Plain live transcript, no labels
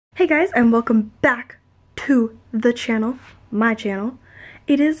Hey guys, and welcome back to the channel, my channel.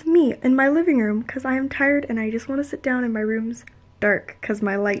 It is me in my living room because I am tired and I just want to sit down and my room's dark because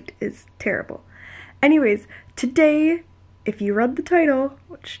my light is terrible. Anyways, today, if you read the title,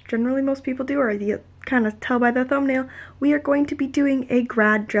 which generally most people do, or you kind of tell by the thumbnail, we are going to be doing a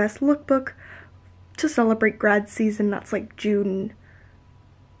grad dress lookbook to celebrate grad season. That's like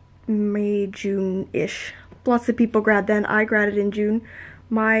May, June-ish. Lots of people grad then. I graded in June.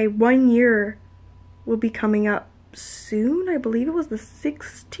 My 1 year will be coming up soon. I believe it was the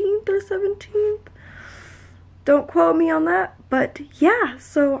 16th or 17th. Don't quote me on that, but yeah,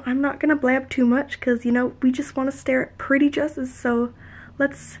 so I'm not gonna blab too much because, you know, we just want to stare at pretty dresses, so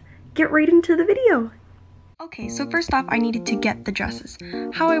let's get right into the video. Okay, so first off, I needed to get the dresses.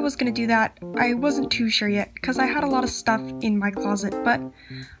 How I was gonna do that, I wasn't too sure yet because I had a lot of stuff in my closet, but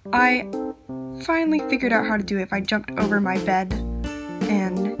I finally figured out how to do it if I jumped over my bed.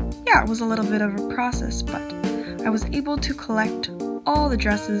 And yeah, it was a little bit of a process, but I was able to collect all the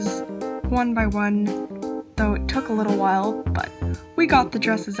dresses one by one, though it took a little while, but we got the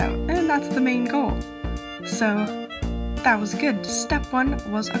dresses out, and that's the main goal. So that was good. Step one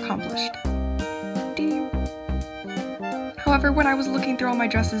was accomplished. However, when I was looking through all my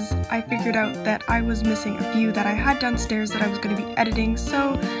dresses, I figured out that I was missing a few that I had downstairs that I was going to be editing,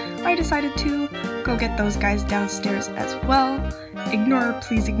 so I decided to go get those guys downstairs as well.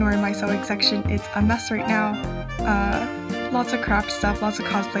 Please ignore my sewing section, it's a mess right now. Lots of craft stuff, lots of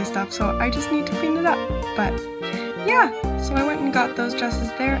cosplay stuff, so I just need to clean it up. But yeah, so I went and got those dresses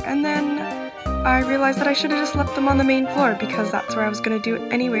there, and then I realized that I should have just left them on the main floor because that's where I was going to do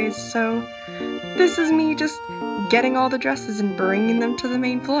it anyways, so this is me just getting all the dresses and bringing them to the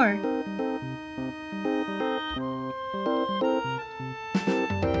main floor.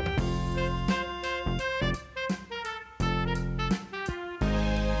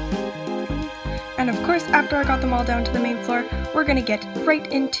 And of course, after I got them all down to the main floor, we're gonna get right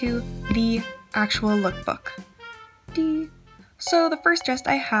into the actual lookbook. So the first dress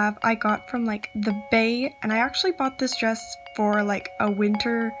I got from like the Bay, and I actually bought this dress for like a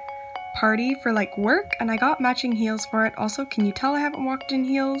winter party for like work, and I got matching heels for it. Also, can you tell I haven't walked in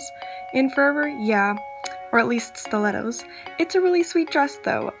heels in forever? Yeah, or at least stilettos. It's a really sweet dress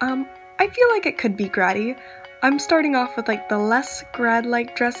though. I feel like it could be graddy. I'm starting off with like the less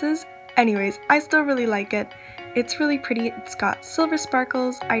grad-like dresses. Anyways, I still really like it. It's really pretty. It's got silver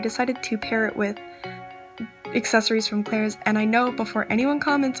sparkles. I decided to pair it with accessories from Claire's, and I know before anyone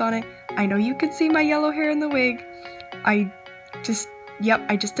comments on it, I know you could see my yellow hair in the wig. I just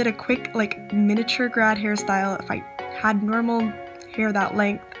did a quick like miniature grad hairstyle. If I had normal hair that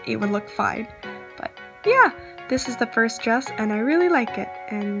length, it would look fine. But yeah, this is the first dress and I really like it,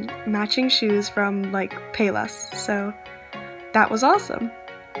 and matching shoes from like Payless, so that was awesome.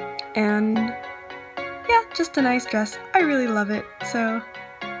 And yeah, just a nice dress. I really love it, so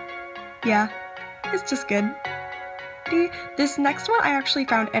yeah, it's just good. This next one I actually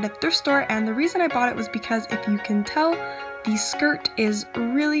found at a thrift store, and the reason I bought it was because, if you can tell, the skirt is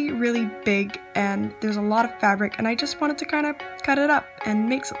really big and there's a lot of fabric, and I just wanted to kind of cut it up and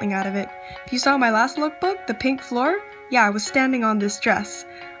make something out of it. If you saw my last lookbook, the pink floor, yeah, I was standing on this dress.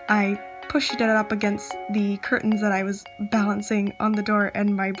 I pushed it up against the curtains that I was balancing on the door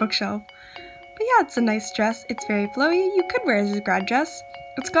and my bookshelf. But yeah, it's a nice dress. It's very flowy. You could wear it as a grad dress.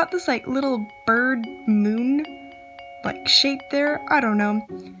 It's got this like little bird moon like shape there. I don't know.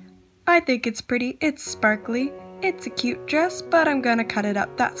 I think it's pretty. It's sparkly. It's a cute dress, but I'm gonna cut it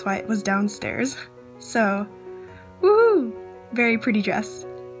up. That's why it was downstairs. So, woohoo! Very pretty dress.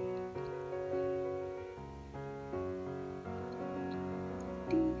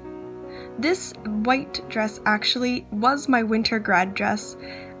 This white dress actually was my winter grad dress,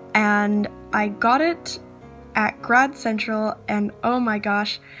 and I got it at Grad Central, and oh my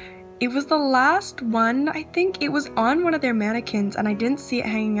gosh, it was the last one. I think it was on one of their mannequins, and I didn't see it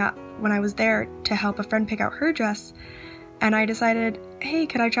hanging up when I was there to help a friend pick out her dress, and I decided, hey,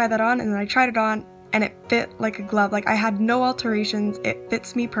 can I try that on? And then I tried it on, and it fit like a glove. Like, I had no alterations. It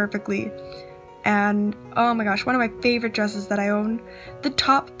fits me perfectly. And oh my gosh, one of my favorite dresses that I own. The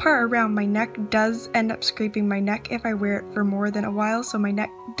top part around my neck does end up scraping my neck if I wear it for more than a while, so my neck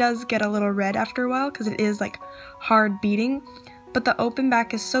does get a little red after a while because it is like hard beating. But the open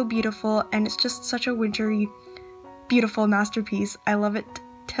back is so beautiful, and it's just such a wintry, beautiful masterpiece. I love it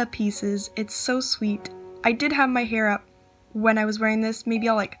to pieces. It's so sweet. I did have my hair up when I was wearing this. Maybe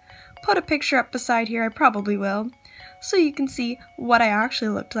I'll like put a picture up beside here. I probably will, so you can see what I actually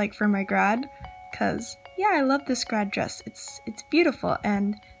looked like for my grad. Cause yeah, I love this grad dress. It's beautiful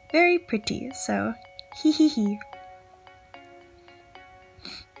and very pretty. So hee hee hee.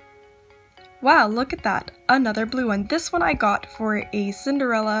 Wow, look at that. Another blue one. This one I got for a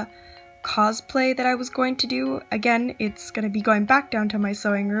Cinderella cosplay that I was going to do. Again, it's going to be going back down to my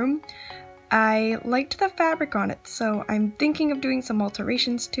sewing room. I liked the fabric on it, so I'm thinking of doing some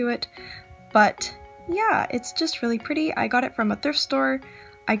alterations to it. But yeah, it's just really pretty. I got it from a thrift store.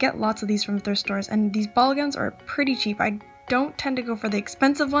 I get lots of these from thrift stores, and these ball gowns are pretty cheap. I don't tend to go for the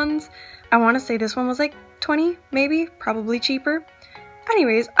expensive ones. I want to say this one was like 20, maybe, probably cheaper.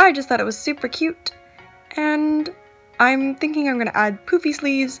 Anyways, I just thought it was super cute, and I'm thinking I'm going to add poofy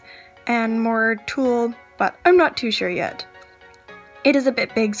sleeves and more tulle, but I'm not too sure yet. It is a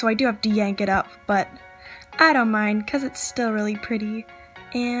bit big, so I do have to yank it up, but I don't mind because it's still really pretty,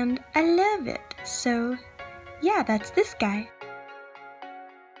 and I love it. So yeah, that's this guy.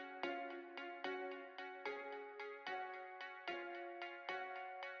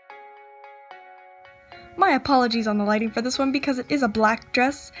 My apologies on the lighting for this one because it is a black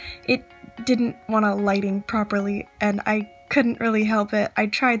dress. It didn't want a lighting properly and I couldn't really help it. I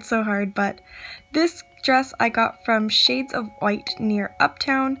tried so hard, but this dress I got from Shades of White near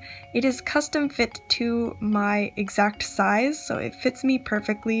Uptown. It is custom fit to my exact size, so it fits me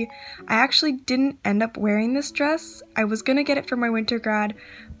perfectly. I actually didn't end up wearing this dress. I was gonna get it for my winter grad,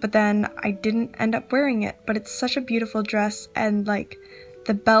 but then I didn't end up wearing it. But it's such a beautiful dress, and like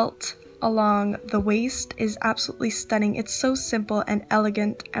the belt along the waist is absolutely stunning. It's so simple and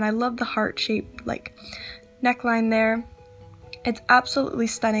elegant, and I love the heart-shaped like neckline there. It's absolutely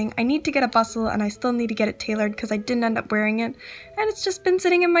stunning. I need to get a bustle, and I still need to get it tailored because I didn't end up wearing it, and it's just been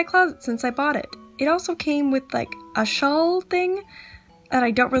sitting in my closet since I bought it. It also came with like a shawl thing that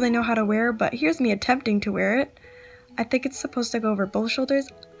I don't really know how to wear, but here's me attempting to wear it. I think it's supposed to go over both shoulders.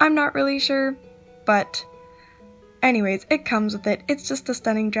 I'm not really sure, but anyways, it comes with it. It's just a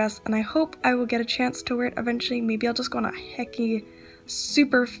stunning dress, and I hope I will get a chance to wear it eventually. Maybe I'll just go on a hecky,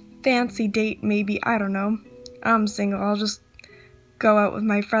 super fancy date, maybe. I don't know. I'm single. I'll just go out with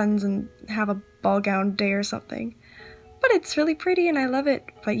my friends and have a ball gown day or something. But it's really pretty and I love it.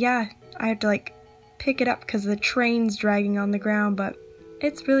 But yeah, I have to like pick it up because the train's dragging on the ground, but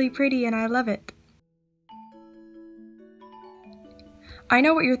it's really pretty and I love it. I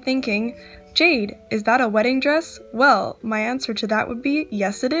know what you're thinking. Jade, is that a wedding dress? Well, my answer to that would be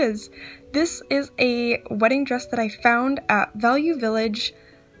yes, it is. This is a wedding dress that I found at Value Village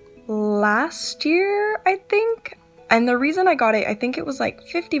last year, I think. And the reason I got it, I think it was like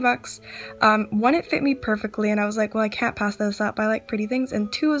 50 bucks. One, it fit me perfectly, and I was like, well, I can't pass this up. I like pretty things.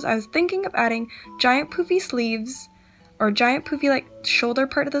 And two, is I was thinking of adding giant poofy sleeves, or giant poofy like shoulder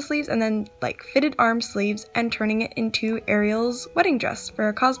part of the sleeves, and then like fitted arm sleeves, and turning it into Ariel's wedding dress for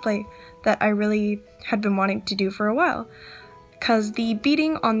a cosplay that I really had been wanting to do for a while. Because the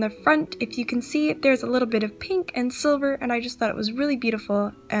beading on the front, if you can see, there's a little bit of pink and silver, and I just thought it was really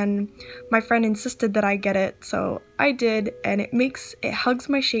beautiful, and my friend insisted that I get it, so I did, and it hugs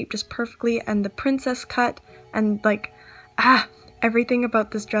my shape just perfectly, and the princess cut, and like, everything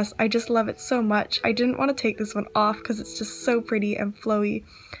about this dress, I just love it so much. I didn't want to take this one off because it's just so pretty and flowy.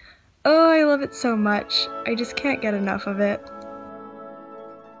 Oh, I love it so much. I just can't get enough of it.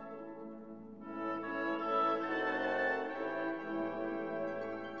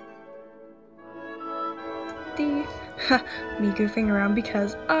 Me goofing around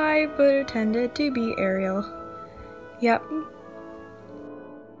because I pretended to be Ariel. Yep.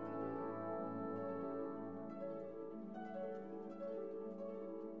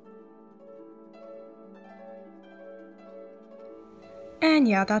 And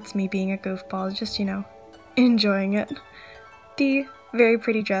yeah, that's me being a goofball, just, you know, enjoying it. Very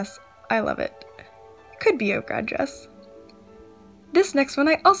pretty dress. I love it. Could be a grad dress. This next one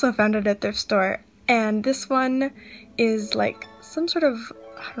I also found at a thrift store. And this one is like some sort of,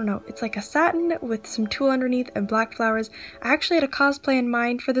 I don't know, it's like a satin with some tulle underneath and black flowers. I actually had a cosplay in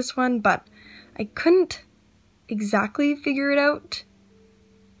mind for this one, but I couldn't exactly figure it out.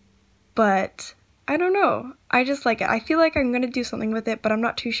 But I don't know. I just like it. I feel like I'm going to do something with it, but I'm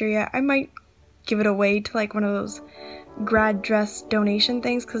not too sure yet. I might give it away to like one of those grad dress donation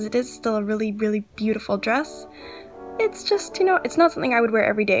things because it is still a really, really beautiful dress. It's just, you know, it's not something I would wear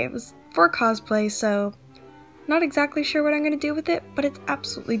every day. It was for cosplay, so not exactly sure what I'm going to do with it, but it's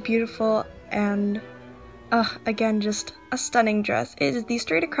absolutely beautiful and again, just a stunning dress. It is the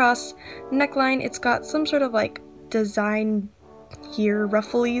straight across neckline. It's got some sort of like design here,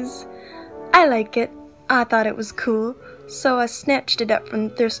 rufflies. I like it. I thought it was cool, so I snatched it up from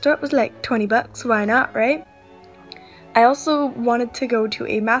the thrift store. It was like 20 bucks, why not, right? I also wanted to go to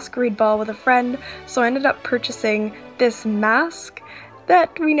a masquerade ball with a friend, so I ended up purchasing this mask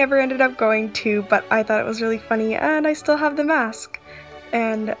that we never ended up going to, but I thought it was really funny, and I still have the mask.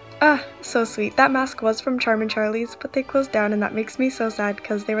 And so sweet. That mask was from Charm and Charlie's, but they closed down, and that makes me so sad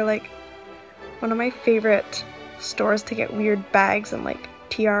because they were like one of my favorite stores to get weird bags and like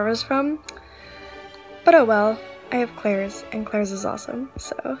tiaras from. But oh well, I have Claire's, and Claire's is awesome,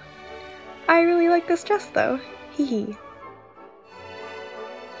 so I really like this dress though. Hee hee.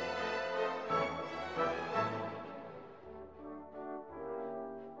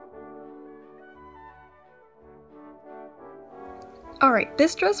 Alright,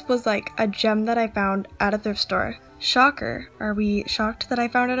 this dress was like a gem that I found at a thrift store. Shocker. Are we shocked that I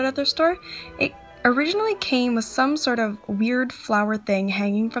found it at a thrift store? It originally came with some sort of weird flower thing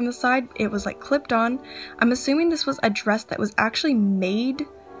hanging from the side. It was like clipped on. I'm assuming this was a dress that was actually made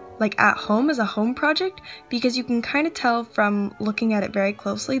like at home as a home project, because you can kind of tell from looking at it very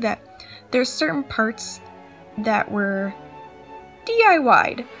closely that there's certain parts that were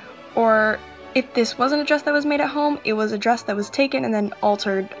DIY'd, or if this wasn't a dress that was made at home, it was a dress that was taken and then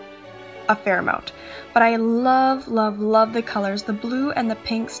altered a fair amount. But I love, love, love the colors. The blue and the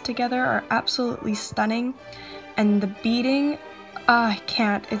pinks together are absolutely stunning. And the beading, I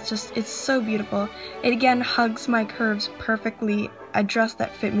can't. It's so beautiful. It again hugs my curves perfectly. A dress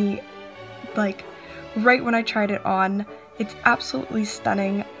that fit me like right when I tried it on. It's absolutely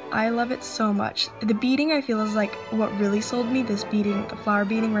stunning. I love it so much. The beading I feel is like what really sold me. This beading, the flower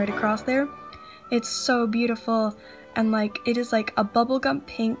beading right across there. It's so beautiful, and like it is like a bubblegum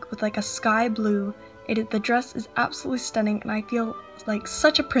pink with like a sky blue. The dress is absolutely stunning, and I feel like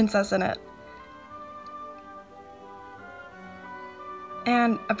such a princess in it.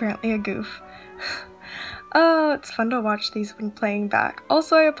 And apparently a goof. Oh, it's fun to watch these when playing back.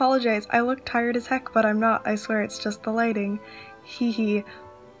 Also, I apologize. I look tired as heck, but I'm not. I swear it's just the lighting. Hee hee.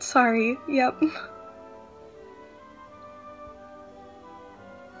 Sorry. Yep.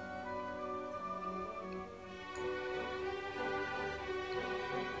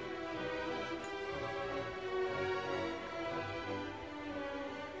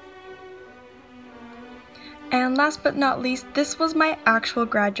 And last but not least, this was my actual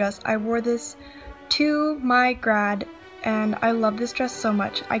grad dress. I wore this to my grad, and I love this dress so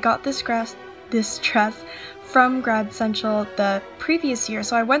much. I got this dress from Grad Central the previous year,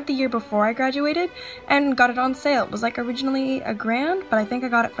 so I went the year before I graduated and got it on sale. It was like originally $1,000, but I think I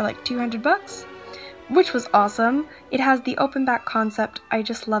got it for like 200 bucks, which was awesome. It has the open back concept. I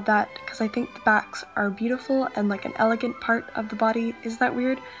just love that because I think the backs are beautiful and like an elegant part of the body. Is that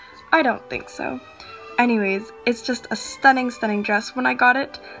weird? I don't think so. Anyways, it's just a stunning, stunning dress. When I got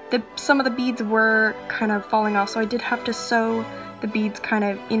it, some of the beads were kind of falling off, so I did have to sew the beads kind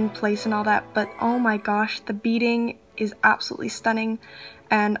of in place and all that, but oh my gosh, the beading is absolutely stunning.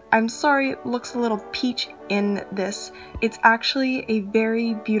 And I'm sorry it looks a little peach in this. It's actually a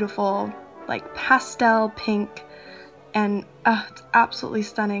very beautiful, like pastel pink, and it's absolutely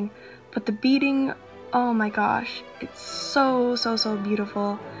stunning. But the beading, oh my gosh, it's so, so, so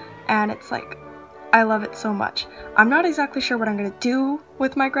beautiful, and it's like, I love it so much. I'm not exactly sure what I'm gonna do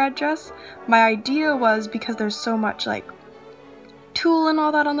with my grad dress. My idea was, because there's so much like tulle and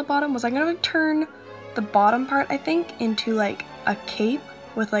all that on the bottom, was I'm gonna turn the bottom part, I think, into like a cape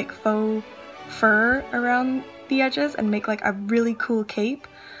with like faux fur around the edges and make like a really cool cape.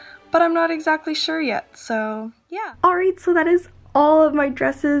 But I'm not exactly sure yet, so yeah. Alright, so that is all of my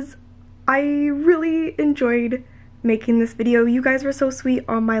dresses. I really enjoyed making this video. You guys were so sweet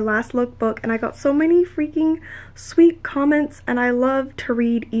on my last lookbook, and I got so many freaking sweet comments, and I love to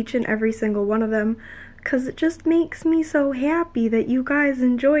read each and every single one of them because it just makes me so happy that you guys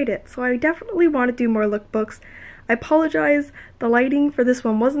enjoyed it. So I definitely want to do more lookbooks. I apologize, the lighting for this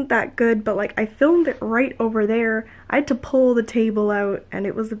one wasn't that good, but like I filmed it right over there. I had to pull the table out and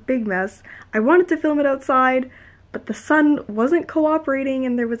it was a big mess. I wanted to film it outside, but the sun wasn't cooperating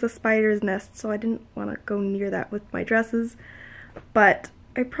and there was a spider's nest, so I didn't want to go near that with my dresses. But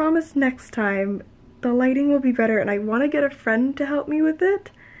I promise next time the lighting will be better, and I want to get a friend to help me with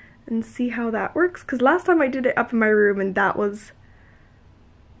it and see how that works, because last time I did it up in my room and that was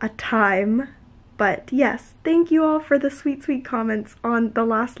a time. But yes, thank you all for the sweet, sweet comments on the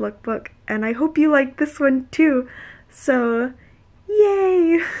last lookbook, and I hope you like this one too. So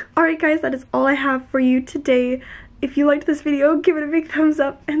yay! Alright guys, that is all I have for you today. If you liked this video, give it a big thumbs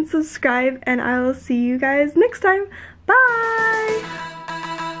up and subscribe, and I will see you guys next time. Bye!